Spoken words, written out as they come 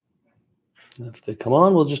If they come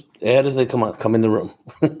on, we'll just add as they come in the room.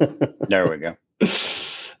 There we go.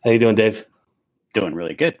 How you doing, Dave? Doing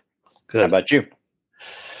really good. Good. How about you?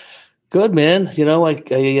 Good, man. You know,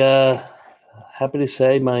 I happy to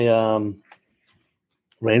say my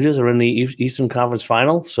Rangers are in the Eastern Conference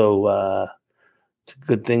Final, so it's a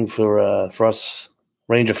good thing for us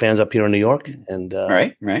Ranger fans up here in New York and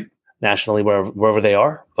Right. nationally wherever they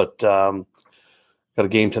are. But got a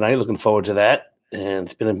game tonight. Looking forward to that, and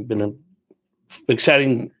it's been a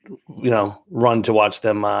exciting, run to watch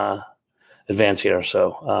them advance here.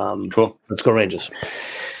 So cool. Let's go Rangers.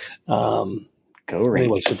 Go Rangers.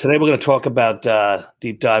 Anyway, so today we're going to talk about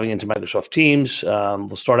deep diving into Microsoft Teams.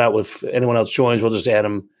 We'll start out with anyone else joins. We'll just add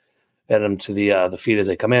them to the feed as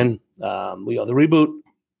they come in. We are the Reboot,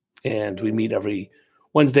 and we meet every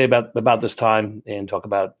Wednesday about this time and talk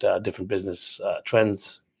about different business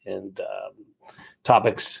trends and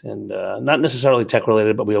topics, and not necessarily tech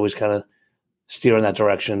related, but we always kind of steer in that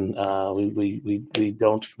direction. We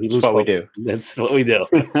don't. That's what we do. That's what we do.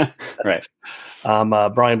 Right. I'm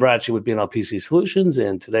Brian Bratchy with BNL PC Solutions,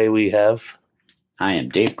 and today we have. I am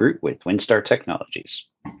Dave Groot with WinStar Technologies.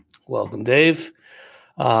 Welcome, Dave.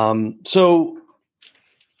 So,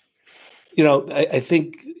 I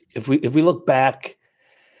think if we look back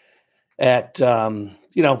at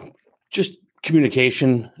just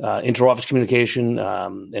communication, interoffice communication,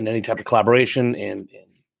 and any type of collaboration and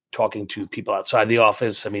talking to people outside the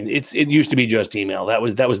office. I mean, it used to be just email. That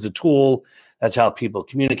was the tool. That's how people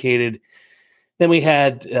communicated. Then we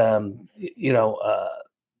had,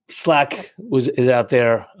 Slack is out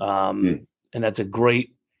there, and that's a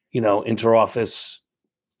great, interoffice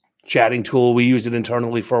chatting tool. We used it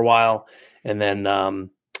internally for a while, and then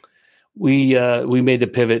we made the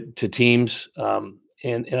pivot to Teams. And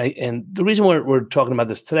the reason we're talking about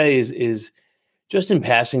this today is just in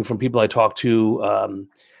passing from people I talk to.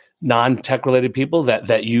 Non-tech related people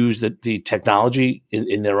that use the technology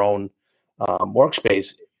in their own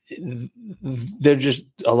workspace, they're just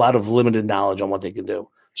a lot of limited knowledge on what they can do.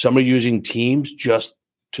 Some are using Teams just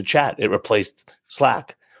to chat. It replaced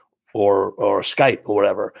Slack or Skype or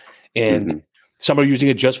whatever. And some are using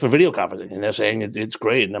it just for video conferencing, and they're saying it's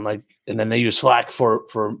great. And I'm like, and then they use Slack for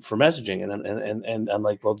messaging. And I'm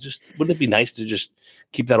like, well, just wouldn't it be nice to just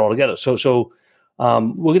keep that all together? So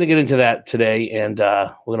we're going to get into that today, and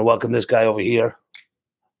we're going to welcome this guy over here.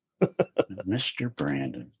 Mr.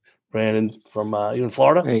 Brandon. Brandon from, you in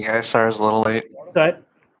Florida? Hey guys, sorry I was a little late. All right.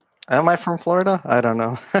 Am I from Florida? I don't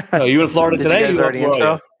know. No, you in Florida Did today? You guys already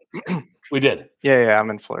intro? We did. Yeah, I'm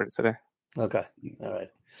in Florida today. Okay. All right.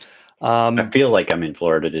 I feel like I'm in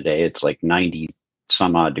Florida today. It's like 90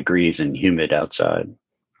 some odd degrees and humid outside.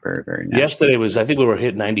 Very, very nice. Yesterday I think we were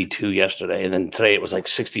hit 92 yesterday, and then today it was like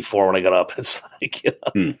 64 when I got up. It's like,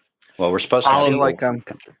 Well, we're supposed to feel like I'm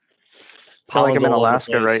in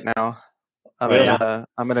Alaska right now.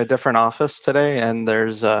 I'm in a different office today, and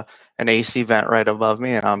there's an AC vent right above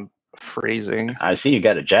me, and I'm freezing. I see you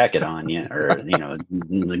got a jacket on, yeah, or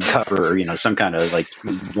the cover, or some kind of like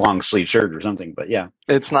long sleeve shirt or something. But yeah,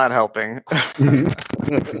 it's not helping.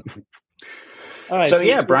 All right,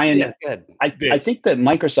 so Brian, I think the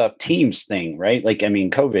Microsoft Teams thing, right? Like, I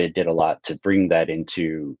mean, COVID did a lot to bring that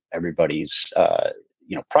into everybody's.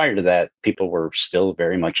 Prior to that, people were still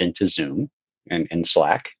very much into Zoom, and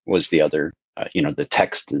Slack was the other. The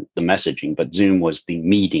text, the messaging, but Zoom was the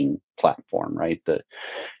meeting platform, right?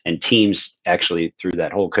 And Teams actually through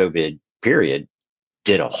that whole COVID period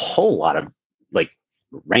did a whole lot of like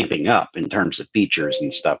ramping up in terms of features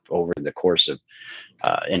and stuff over the course of,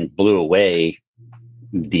 and blew away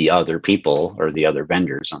the other people or the other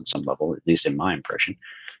vendors on some level, at least in my impression.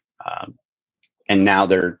 And now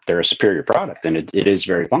they're a superior product, and it is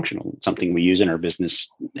very functional. It's something we use in our business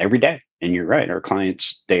every day. And you're right, our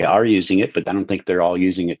clients, they are using it, but I don't think they're all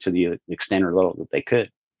using it to the extent or level that they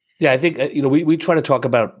could. Yeah, I think we try to talk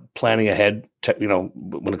about planning ahead.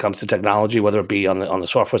 When it comes to technology, whether it be on the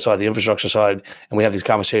software side, the infrastructure side, and we have these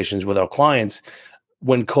conversations with our clients.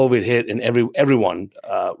 When COVID hit, and everyone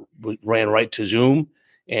ran right to Zoom.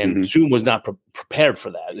 And Zoom was not prepared for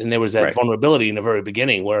that. And there was that vulnerability in the very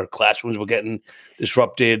beginning where classrooms were getting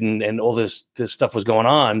disrupted and all this stuff was going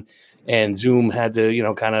on. And Zoom had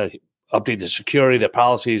to, kind of update the security, their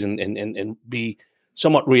policies, and be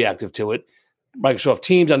somewhat reactive to it. Microsoft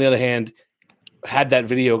Teams, on the other hand, had that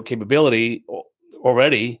video capability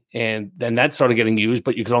already. And then that started getting used,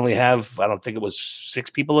 but you could only have, I don't think it was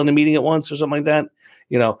 6 people in the meeting at once or something like that,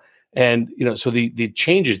 so the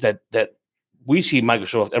changes that we see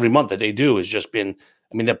Microsoft every month that they do has just been,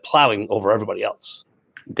 they're plowing over everybody else.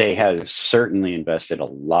 They have certainly invested a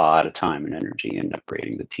lot of time and energy in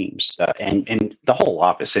upgrading the Teams and the whole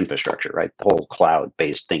Office infrastructure, right? The whole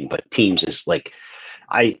cloud-based thing. But Teams is like,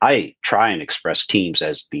 I try and express Teams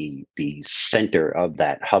as the center of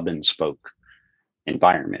that hub and spoke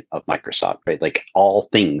environment of Microsoft, right? Like all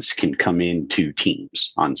things can come into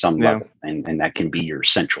Teams on some level, and that can be your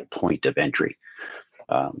central point of entry.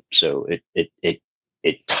 So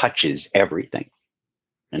it touches everything.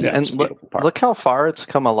 And look how far it's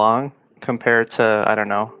come along compared to, I don't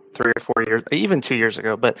know, 3 or 4 years, even 2 years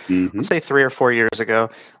ago, but let's say 3 or 4 years ago.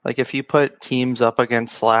 Like if you put Teams up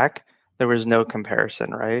against Slack, there was no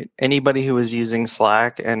comparison, right? Anybody who was using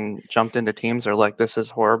Slack and jumped into Teams are like, this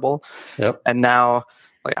is horrible. Yep. And now,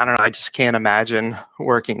 like, I don't know, I just can't imagine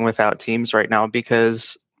working without Teams right now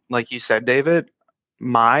because, like you said, David,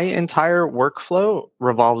 my entire workflow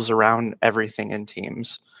revolves around everything in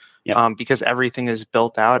Teams. Yep. Because everything is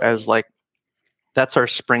built out as like, that's our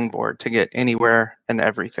springboard to get anywhere and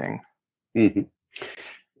everything. Mm-hmm.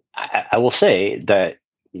 I will say that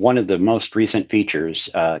one of the most recent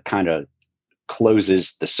features kind of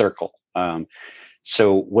closes the circle.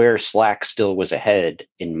 So where Slack still was ahead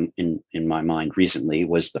in my mind recently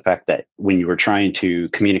was the fact that when you were trying to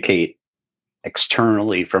communicate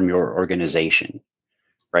externally from your organization,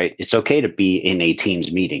 right? It's okay to be in a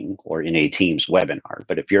Teams meeting or in a Teams webinar,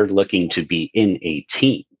 but if you're looking to be in a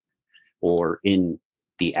team or in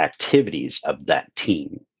the activities of that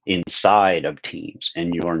team inside of Teams,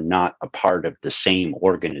 and you're not a part of the same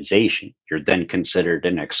organization, you're then considered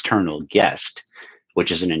an external guest, which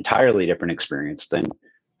is an entirely different experience than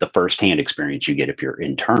the firsthand experience you get if you're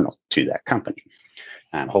internal to that company.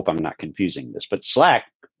 I hope I'm not confusing this, but Slack,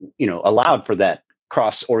 allowed for that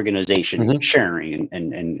cross-organization sharing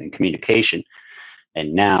and communication.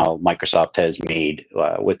 And now Microsoft has made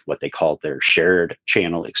with what they call their shared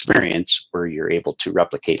channel experience, where you're able to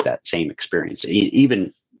replicate that same experience,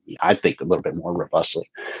 even I think a little bit more robustly.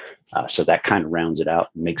 So that kind of rounds it out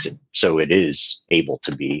and makes it so it is able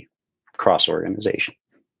to be cross-organization.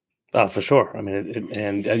 Oh, for sure. I mean,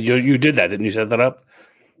 and you did that, didn't you set that up?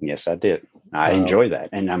 Yes, I did. I enjoy that.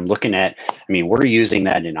 And I'm looking at, we're using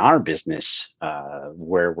that in our business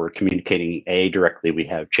where we're communicating directly. We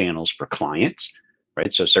have channels for clients,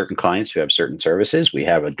 right? So certain clients who have certain services, we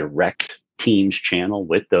have a direct Teams channel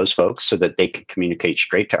with those folks so that they can communicate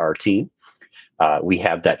straight to our team. We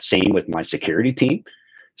have that same with my security team.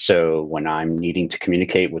 So when I'm needing to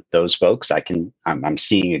communicate with those folks, I'm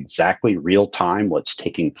seeing exactly real time what's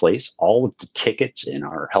taking place. All of the tickets in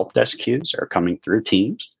our help desk queues are coming through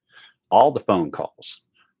Teams. All the phone calls,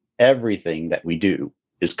 everything that we do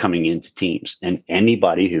is coming into Teams, and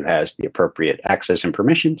anybody who has the appropriate access and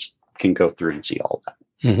permissions can go through and see all that.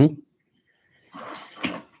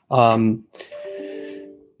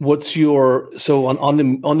 What's your on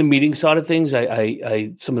the meeting side of things?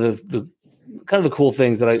 I some of the kind of the cool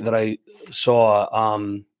things that I saw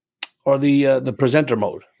are the presenter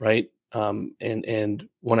mode, right? And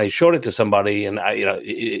when I showed it to somebody, and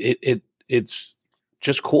it's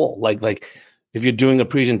just cool. Like if you're doing a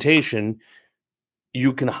presentation,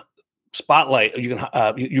 you can spotlight. You can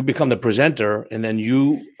you become the presenter, and then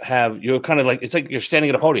you're kind of like, it's like you're standing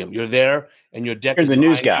at a podium. You're there, and your deck. You're the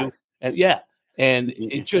news guy, and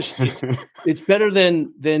it's better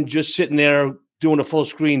than just sitting there doing a full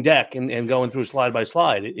screen deck and going through slide by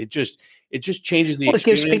slide. It just changes the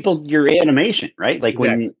experience. It gives people your animation, right? Like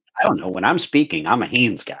exactly. when I'm speaking, I'm a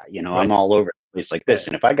hands guy, right. I'm all over the place like this.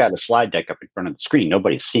 And if I got a slide deck up in front of the screen,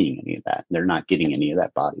 nobody's seeing any of that. They're not getting any of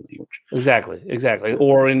that body language. Exactly.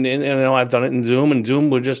 Or I've done it in Zoom, and Zoom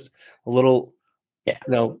we're just a little,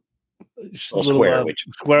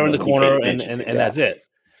 square in the corner, and that's it.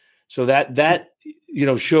 So that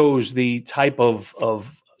shows the type of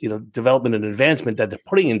development and advancement that they're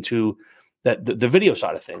putting into the video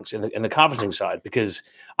side of things and the conferencing side, because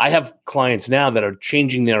I have clients now that are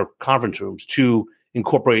changing their conference rooms to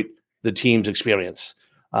incorporate the Teams experience.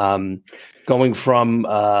 Going from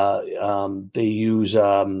they use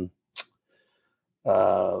GoToMeeting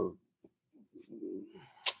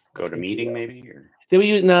maybe, or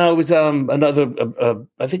it was another.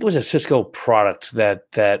 I think it was a Cisco product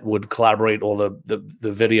that would collaborate all the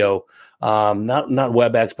video. Not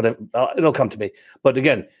WebEx, but it'll come to me. But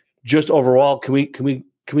again, just overall, can we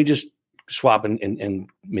just swap and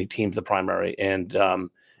make Teams the primary? And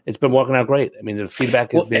it's been working out great. I mean, the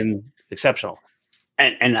feedback has been exceptional.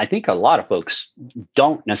 And I think a lot of folks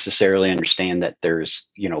don't necessarily understand that there's,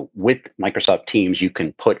 with Microsoft Teams, you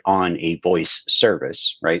can put on a voice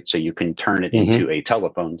service, right? So you can turn it into a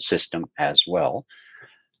telephone system as well.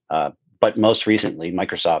 But most recently,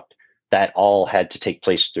 Microsoft, that all had to take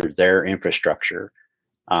place through their infrastructure.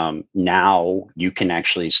 Now you can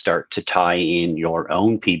actually start to tie in your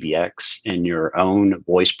own PBX and your own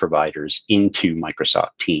voice providers into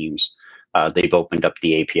Microsoft Teams. They've opened up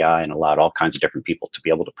the API and allowed all kinds of different people to be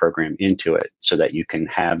able to program into it so that you can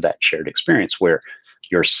have that shared experience where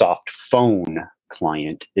your soft phone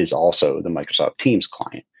client is also the Microsoft Teams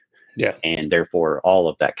client. Yeah. And therefore, all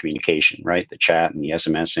of that communication, right? The chat and the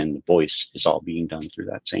SMS and the voice is all being done through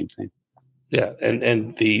that same thing. Yeah.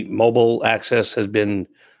 And the mobile access has been,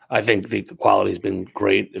 I think the quality has been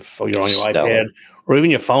great. If you're on your iPad or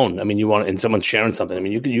even your phone, I mean, and someone's sharing something, I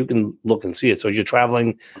mean, you can look and see it. So as you're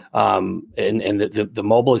traveling, and the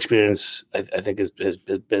mobile experience, I think has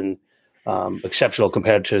been exceptional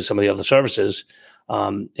compared to some of the other services.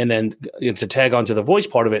 And then to tag onto the voice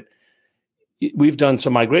part of it, we've done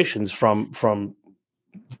some migrations from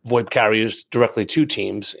VoIP carriers directly to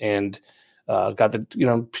Teams, and got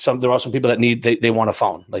there are some people that they want a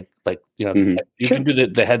phone, you can do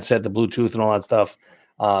the headset, the Bluetooth, and all that stuff.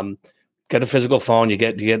 Get a physical phone, you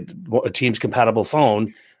get a Teams compatible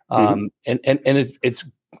phone, and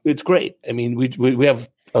it's great. I mean, we have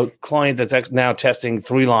a client that's now testing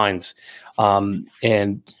 3 lines, and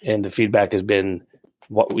the feedback has been,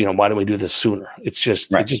 why don't we do this sooner? It's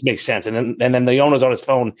just It just makes sense. And then the owner's on his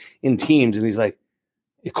phone in Teams, and he's like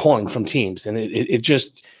calling from Teams, and it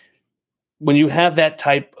just, when you have that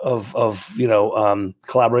type of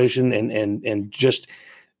collaboration and just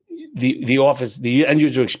the office, the end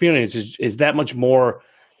user experience is that much more,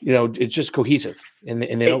 it's just cohesive, and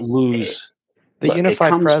they don't lose. The unified it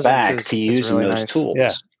comes presence back to using really those nice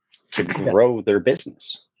tools to grow their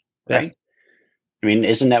business, right? Yeah. I mean,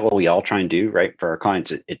 isn't that what we all try and do, right? For our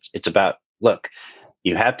clients, it's about, look,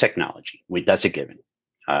 you have technology. That's a given.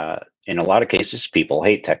 In a lot of cases, people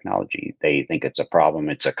hate technology. They think it's a problem,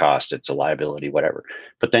 it's a cost, it's a liability, whatever.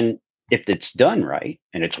 But then if it's done right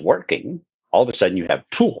and it's working, all of a sudden you have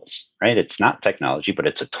tools, right? It's not technology, but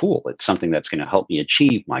it's a tool. It's something that's going to help me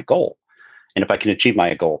achieve my goal. And if I can achieve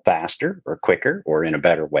my goal faster or quicker or in a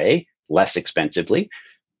better way, less expensively,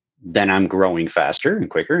 then I'm growing faster and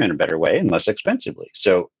quicker in a better way and less expensively.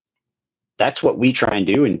 So that's what we try and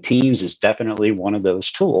do. And Teams is definitely one of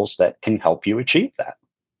those tools that can help you achieve that.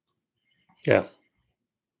 Yeah.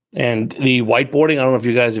 And the whiteboarding, I don't know if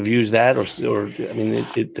you guys have used that or I mean,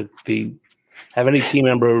 have any team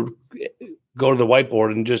member go to the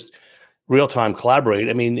whiteboard and just real time collaborate.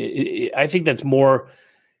 I mean, I think that's more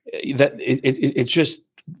that it's just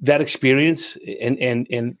that experience,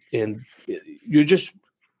 and you're just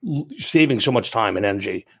saving so much time and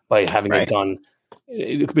energy by having it done,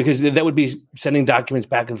 because that would be sending documents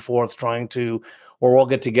back and forth, trying to, or all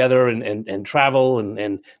get together and travel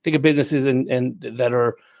and think of businesses and that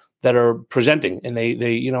are presenting, and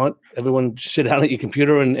they everyone sit down at your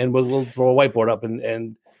computer and we'll throw a whiteboard up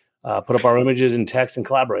and put up our images and text and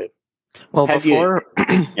collaborate. Well,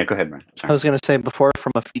 yeah, go ahead, Brian. Sorry. I was going to say, before,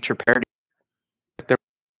 from a feature parity, there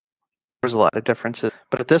was a lot of differences,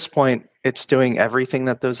 but at this point, it's doing everything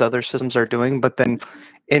that those other systems are doing, but then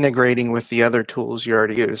integrating with the other tools you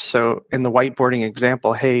already use. So in the whiteboarding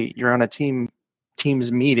example, hey, you're on a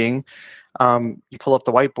Teams meeting. You pull up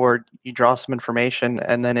the whiteboard, you draw some information,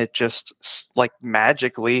 and then it just like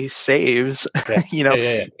magically saves,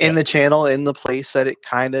 in the channel, in the place that it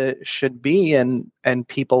kind of should be, and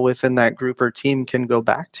people within that group or team can go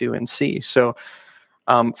back to and see. So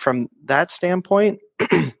from that standpoint,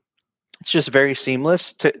 it's just very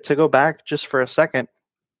seamless. To go back just for a second,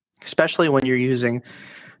 especially when you're using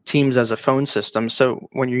Teams as a phone system. So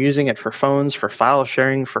when you're using it for phones, for file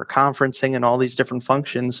sharing, for conferencing, and all these different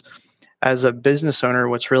functions, as a business owner,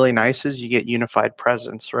 what's really nice is you get unified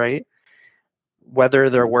presence, right?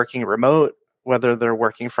 Whether they're working remote, whether they're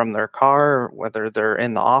working from their car, whether they're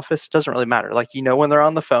in the office, it doesn't really matter. Like, when they're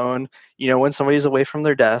on the phone, when somebody's away from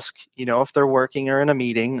their desk, if they're working or in a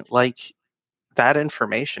meeting, like, that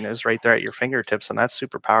information is right there at your fingertips, and that's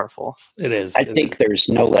super powerful. It is. I think there's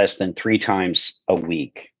no less than 3 times a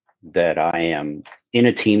week that I am in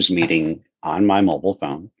a Teams meeting on my mobile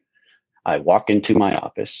phone. I walk into my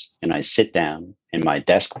office and I sit down, and my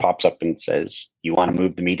desk pops up and says, "You want to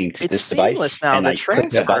move the meeting to this device?" Now, and I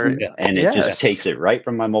click the button, and it just takes it right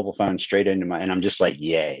from my mobile phone straight into and I'm just like,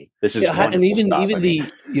 "Yay! This is wonderful." And even stuff.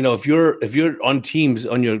 if you're on Teams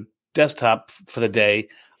on your desktop for the day,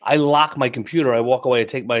 I lock my computer. I walk away. I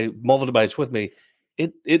take my mobile device with me.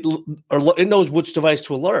 It knows which device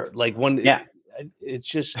to alert. Like when, it's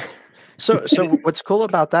just. So what's cool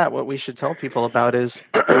about that, what we should tell people about is,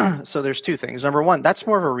 so there's 2 things. Number one, that's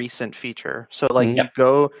more of a recent feature. So you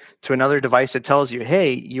go to another device, it tells you,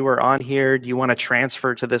 hey, you were on here. Do you want to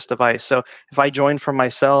transfer to this device? So if I join from my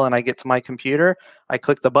cell and I get to my computer, I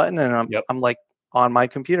click the button and I'm like, on my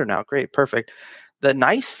computer now. Great, perfect. The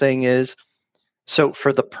nice thing is, so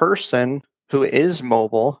for the person who is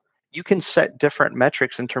mobile, you can set different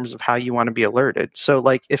metrics in terms of how you want to be alerted. So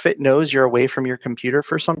like if it knows you're away from your computer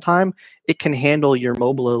for some time, it can handle your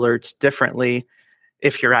mobile alerts differently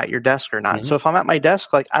if you're at your desk or not. Mhm. So if I'm at my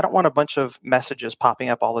desk, like I don't want a bunch of messages popping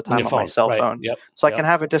up all the On time your on my phone, cell right. phone. Yep. So I can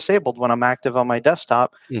have it disabled when I'm active on my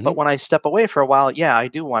desktop. Mhm. But when I step away for a while, yeah, I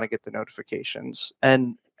do want to get the notifications.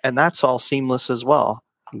 And that's all seamless as well.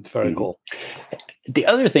 It's very Mhm. cool. The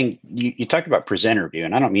other thing you talked about presenter view,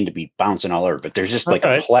 and I don't mean to be bouncing all over, but there's just like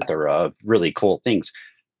That's all a right. plethora of really cool things.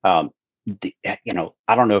 I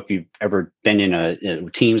don't know if you've ever been in a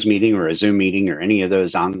Teams meeting or a Zoom meeting or any of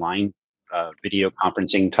those online video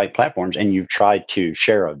conferencing type platforms, and you've tried to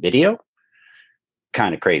share a video.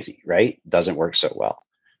 Kind of crazy, right? Doesn't work so well.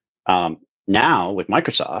 Now with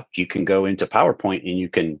Microsoft, you can go into PowerPoint and you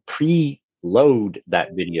can preload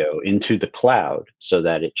that video into the cloud so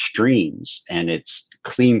that it streams and it's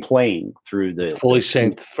clean playing through the Fully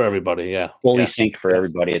synced for everybody. Yeah. fully Yeah. synced for Yeah.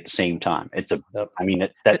 everybody at the same time. Yep. I mean,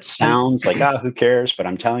 that sounds like, who cares? But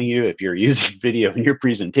I'm telling you, if you're using video in your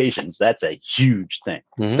presentations, that's a huge thing.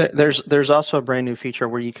 Mhm. There's also a brand new feature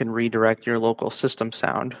where you can redirect your local system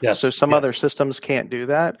sound. Yes, So some yes. other systems can't do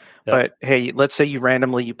that. Yep. But hey, let's say you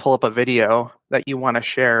randomly pull up a video that you want to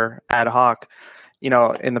share ad hoc. You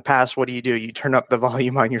know, in the past, what do? You turn up the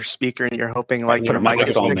volume on your speaker and you're hoping like Put your a mic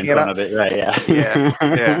is microphone in picking it front up. of it, right?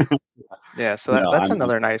 Yeah. Yeah. So No, that's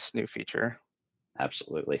another nice new feature.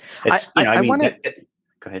 Absolutely. I wanted.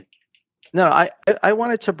 Go ahead. No, I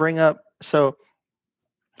wanted to bring up, so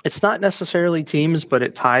it's not necessarily Teams, but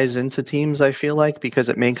it ties into Teams, I feel like, because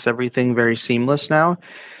it makes everything very seamless now.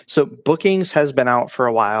 So Bookings has been out for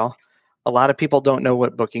a while. A lot of people don't know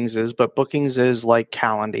what Bookings is, but Bookings is like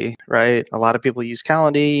Calendly, right? A lot of people use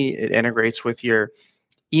Calendly. It integrates with your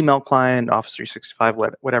email client, Office 365,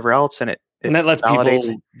 whatever else, and it that lets validates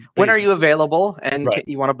people. when are you available, and Right.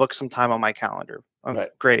 you want to book some time on my calendar. Oh, Right.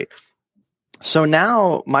 Great. So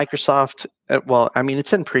now Microsoft,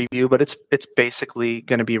 it's in preview, but it's basically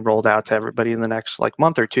going to be rolled out to everybody in the next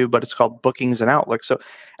month or two, but it's called Bookings and Outlook. So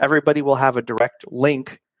everybody will have a direct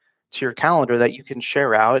link to your calendar that you can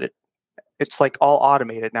share out. It's like all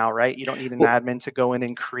automated now, right? You don't need an admin to go in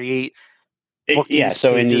and create bookings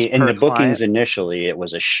So in pages the bookings client. Initially, it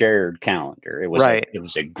was a shared calendar. It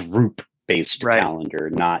was a group based calendar,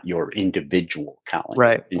 not your individual calendar.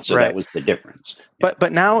 Right. And so that was the difference.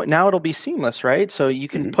 But now it'll be seamless, right? So you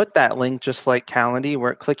can put that link just like Calendly,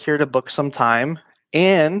 where click here to book some time,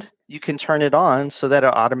 and you can turn it on so that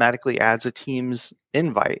it automatically adds a Teams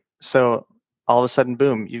invite. So all of a sudden,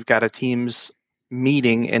 boom, you've got a Teams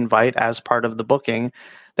meeting invite as part of the booking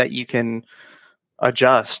that you can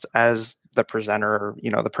adjust as the presenter,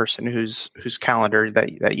 or the person whose calendar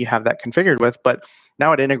that you have that configured with. But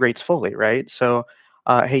now it integrates fully, right? So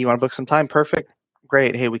hey, you want to book some time? Perfect.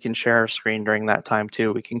 Great. Hey, we can share our screen during that time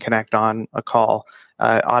too. We can connect on a call.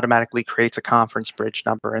 Automatically creates a conference bridge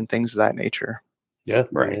number and things of that nature. Yeah,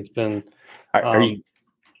 right. I mean, it's been. Are you?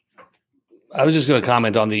 I was just going to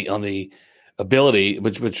comment on the ability,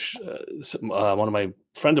 which one of my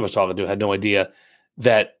friends I was talking to had no idea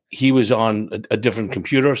that he was on a different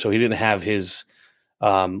computer, so he didn't have his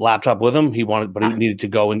laptop with him. He needed to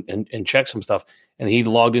go and check some stuff, and he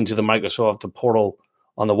logged into the Microsoft portal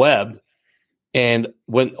on the web and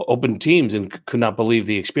opened Teams and could not believe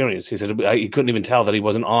the experience. He said he couldn't even tell that he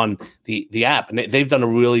wasn't on the app, and they've done a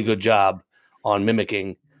really good job on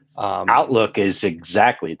mimicking. Outlook is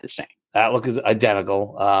exactly the same. Outlook is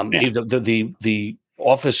identical. The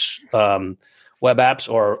Office web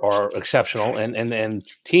apps are exceptional, and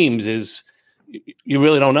Teams is, you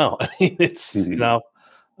really don't know. I mean, it's so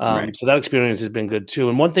that experience has been good too.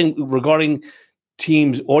 And one thing regarding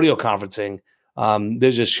Teams audio conferencing,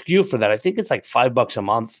 there's a SKU for that. I think it's like $5 a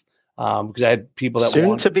month because I had people that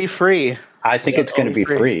soon to be free. I think it's going to be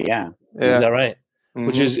free. Yeah, is that right? Mm-hmm.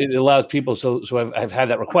 Which is, it allows people. So I've had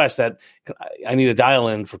that request that I need a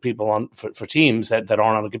dial-in for people for Teams that aren't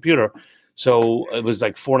on the computer. So it was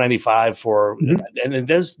like $4.95 for, and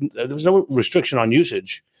there was no restriction on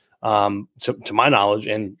usage, to my knowledge.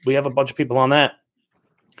 And we have a bunch of people on that.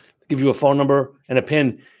 Give you a phone number and a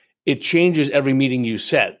PIN. It changes every meeting you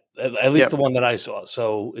set. At least the one that I saw.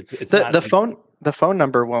 So it's the phone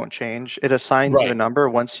number won't change. It assigns you a number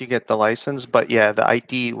once you get the license, but the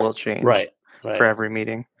ID will change. Right. For every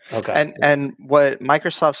meeting. Okay. And what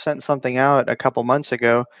Microsoft sent something out a couple months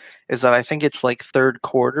ago is that I think it's like third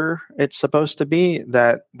quarter it's supposed to be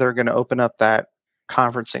that they're going to open up that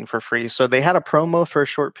conferencing for free. So they had a promo for a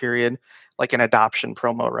short period, like an adoption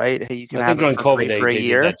promo, right? Hey, you can I have think it during for COVID free for a they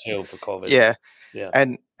year. did that too for COVID. Yeah. Yeah.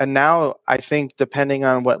 And now I think depending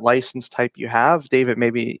on what license type you have, David,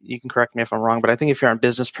 maybe you can correct me if I'm wrong, but I think if you're on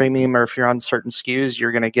business premium or if you're on certain SKUs,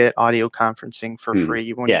 you're going to get audio conferencing for free.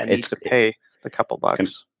 You won't even need to pay the couple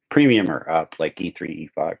bucks. Premium or up, like E3,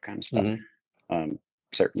 E5 kind of stuff. Mm-hmm.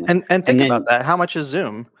 Certainly. And think about that. How much is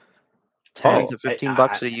Zoom? 10 to 15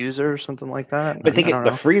 bucks a user or something like that? But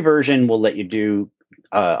the free version will let you do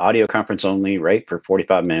audio conference only, right, for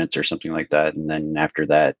 45 minutes or something like that. And then after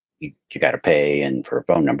that, you got to pay. And for a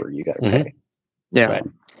phone number, you got to pay. Yeah.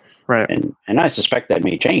 Right. And I suspect that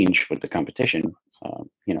may change with the competition,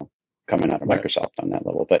 coming out of Microsoft on that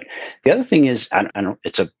level. But the other thing is, I don't,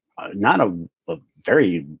 it's not a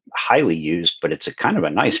very highly used, but it's a kind of a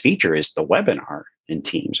nice feature, is the webinar in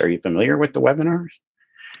Teams. Are you familiar with the webinars?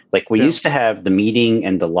 Like we used to have the meeting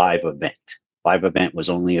and the live event. Live event was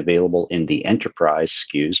only available in the enterprise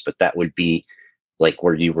SKUs, but that would be like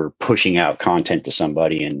where you were pushing out content to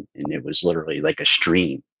somebody and it was literally like a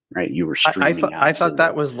stream, right? You were streaming I thought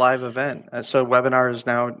that was live event. So webinar is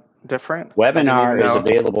now different? Webinar is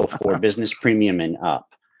available for business premium and up.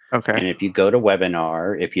 Okay. And if you go to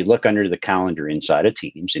webinar, if you look under the calendar inside of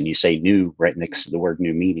Teams and you say new right next to the word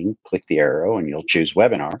new meeting, click the arrow and you'll choose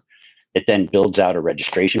webinar. It then builds out a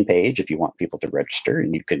registration page if you want people to register,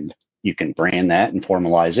 and you can brand that and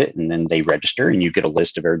formalize it, and then they register and you get a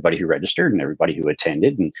list of everybody who registered and everybody who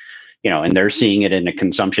attended, and and they're seeing it in a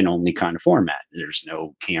consumption only kind of format. There's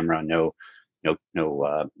no camera, no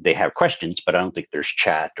they have questions, but I don't think there's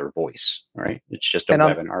chat or voice, right? It's just a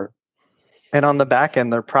webinar. And on the back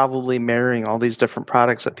end, they're probably marrying all these different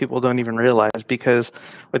products that people don't even realize, because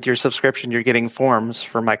with your subscription, you're getting forms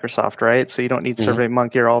for Microsoft, right? So you don't need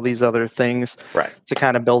SurveyMonkey or all these other things to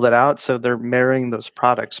kind of build it out. So they're marrying those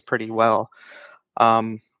products pretty well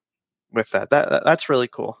with that. That's really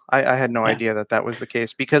cool. I had no idea that was the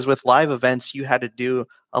case, because with live events, you had to do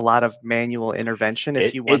a lot of manual intervention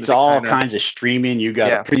if you wanted. It's all kinds of streaming. You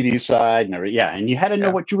got a preview side and you had to know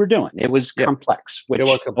what you were doing. It was complex. Which, it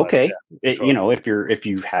was complex. Sure. If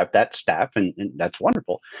you have that staff and that's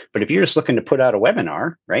wonderful. But if you're just looking to put out a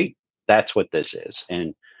webinar, right? That's what this is.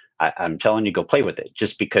 And I'm telling you, go play with it,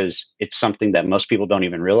 just because it's something that most people don't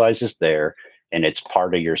even realize is there, and it's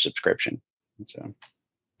part of your subscription. So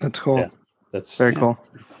that's cool. Yeah, that's very cool.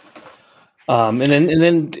 And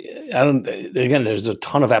then there's a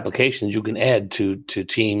ton of applications you can add to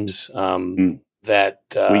Teams that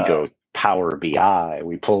we go Power BI,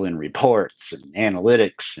 we pull in reports and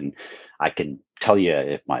analytics, and I can tell you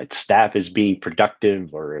if my staff is being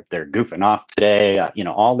productive or if they're goofing off today.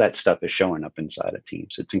 All that stuff is showing up inside of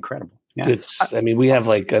Teams. It's incredible. Yeah. We have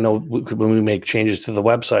I know when we make changes to the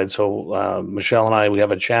website, so Michelle and I, we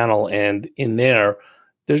have a channel, and in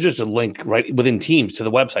there's just a link right within Teams to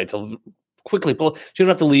the website to quickly pull. So you don't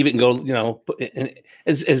have to leave it and go,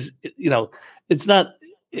 it's not.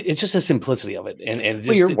 It's just the simplicity of it, and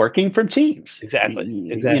you're working from Teams. Exactly.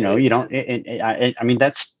 You don't. I mean,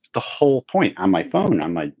 that's the whole point. On my phone,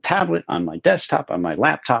 on my tablet, on my desktop, on my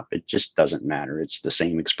laptop, it just doesn't matter. It's the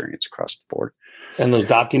same experience across the board. And those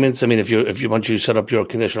documents, if once you set up your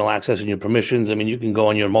conditional access and your permissions, you can go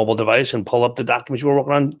on your mobile device and pull up the documents you were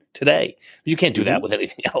working on today. You can't do that with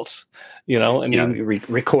anything else. You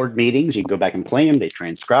record meetings. You can go back and play them. They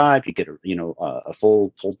transcribe. You get a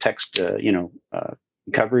full text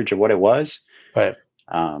coverage of what it was. Right.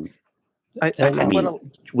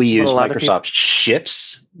 We use Microsoft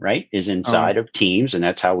Shifts, right? Is inside of Teams, and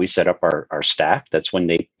that's how we set up our staff. That's when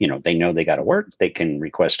they know they got to work. They can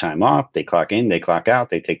request time off. They clock in, they clock out,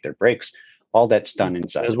 they take their breaks. All that's done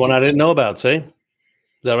inside. There's one I didn't know about. See, is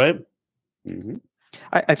that right? Mm-hmm.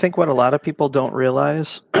 I think what a lot of people don't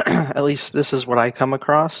realize, at least this is what I come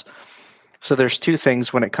across. So there's two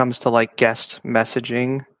things when it comes to guest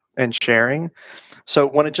messaging and sharing. So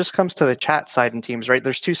when it just comes to the chat side in Teams, right,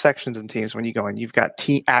 there's two sections in Teams when you go in. You've got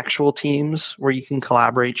actual Teams where you can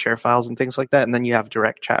collaborate, share files and things like that. And then you have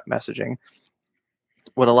direct chat messaging.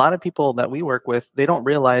 What a lot of people that we work with, they don't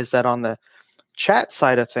realize that on the chat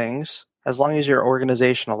side of things, as long as your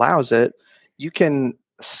organization allows it, you can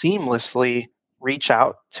seamlessly reach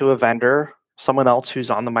out to a vendor, someone else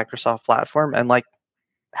who's on the Microsoft platform, and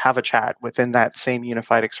have a chat within that same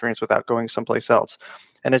unified experience without going someplace else.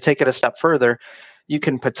 And to take it a step further, you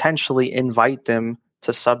can potentially invite them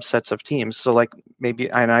to subsets of Teams. So maybe,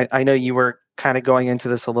 and I know you were kind of going into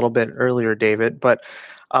this a little bit earlier, David, but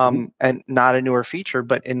and not a newer feature,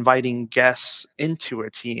 but inviting guests into a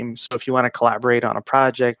team. So if you want to collaborate on a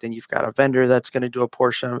project and you've got a vendor that's going to do a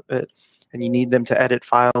portion of it, and you need them to edit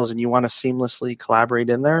files and you want to seamlessly collaborate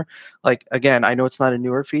in there. Like, again, I know it's not a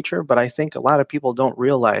newer feature, but I think a lot of people don't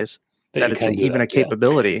realize that it's even a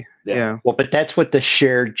capability. Yeah. Well, but that's what the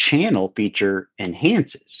shared channel feature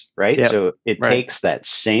enhances, right? Yep. So it takes that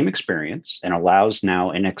same experience and allows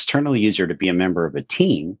now an external user to be a member of a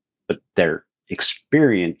team, but their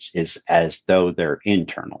experience is as though they're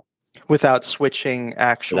internal. Without switching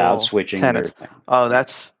tenants. Oh,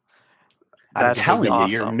 that's I'm telling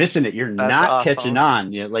awesome. you, you're missing it. You're not catching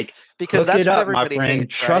on. You're like, because that's it up, what everybody my friend.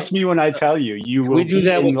 hates, Trust me when I tell you, you will do be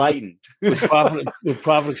that enlightened. with Profit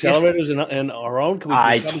accelerators and our own. Can we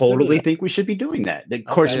I totally think we should be doing that. Of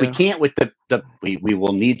course, we can't with we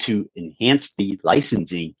will need to enhance the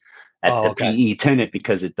licensing at the PE tenant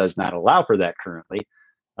because it does not allow for that currently.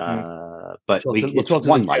 But we'll talk to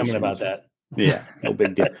one the license about that. Yeah, no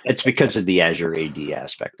big deal. It's because of the Azure AD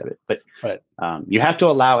aspect of it. But right. You have to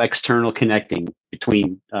allow external connecting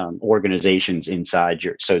between organizations inside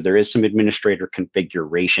so there is some administrator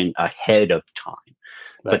configuration ahead of time.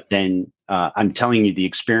 Right. But then I'm telling you, the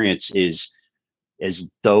experience is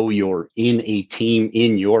as though you're in a team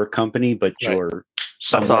in your company, but you're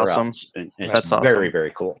somewhere else. And it's very,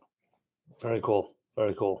 very cool. Very cool.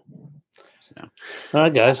 Very cool. So, all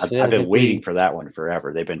right, guys. I've been waiting for that one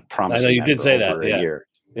forever. They've been promising. I know you did say that. A year.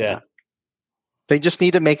 Yeah. They just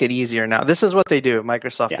need to make it easier now. This is what they do,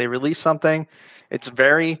 Microsoft. They release something. It's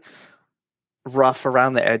very rough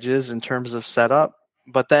around the edges in terms of setup,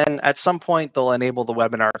 but then at some point they'll enable the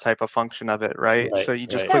webinar type of function of it, right? So you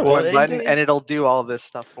just click one button and it'll do all this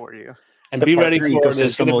stuff for you. And be ready for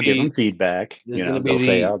this. Will give them feedback. There's going to be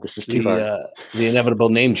this is too hard. The inevitable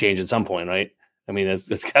name change at some point, right? I mean, it's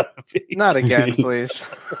got to be. Not again, please.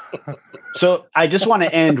 So I just want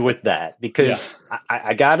to end with that because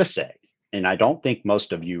I got to say, and I don't think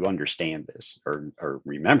most of you understand this or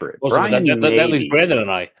remember it. Brian, that leaves Brandon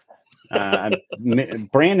and I.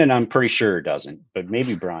 Brandon, I'm pretty sure doesn't, but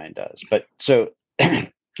maybe Brian does. But so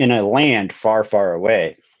in a land far, far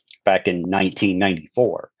away, back in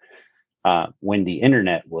 1994, when the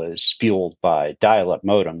internet was fueled by dial-up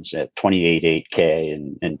modems at 28.8K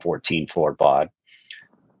and 14.4 baud,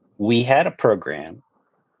 we had a program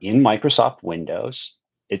in Microsoft Windows.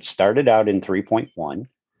 It started out in 3.1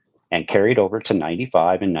 and carried over to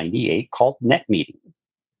 95 and 98 called NetMeeting.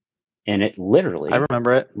 And it literally, I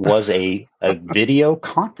remember it, was a video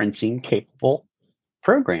conferencing capable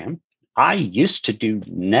program. I used to do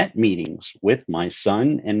net meetings with my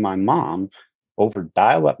son and my mom over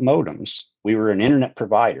dial-up modems. We were an internet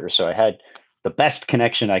provider, so I had the best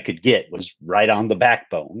connection I could get was right on the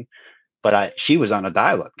backbone. But she was on a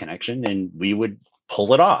dial-up connection, and we would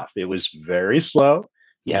pull it off. It was very slow.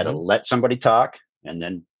 You had to let somebody talk, and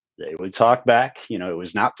then they would talk back. You know, it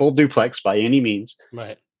was not full duplex by any means.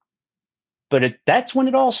 Right. But that's when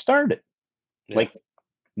it all started, like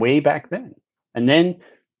way back then. And then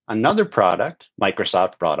another product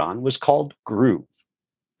Microsoft brought on was called Groove.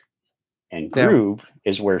 And Groove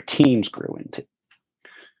is where Teams grew into.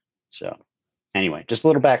 So anyway, just a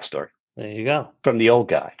little backstory. There you go. From the old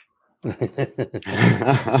guy.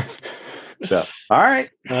 So, all right.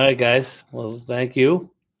 All right, guys. Well, thank you.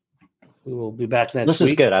 We will be back next week. This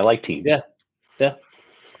is good. I like Teams. Yeah.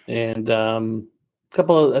 And I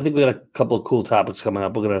think we got a couple of cool topics coming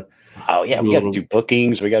up. We're gonna. Oh yeah, we got to do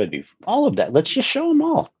bookings. We got to do all of that. Let's just show them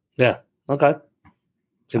all. Yeah. Okay.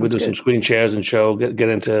 So we'll do some screen shares and get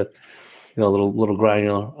into, a little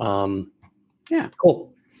granular. Yeah.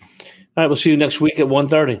 Cool. All right. We'll see you next week at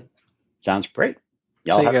 1:30. Sounds great.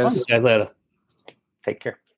 Y'all have fun. See you guys later. Take care.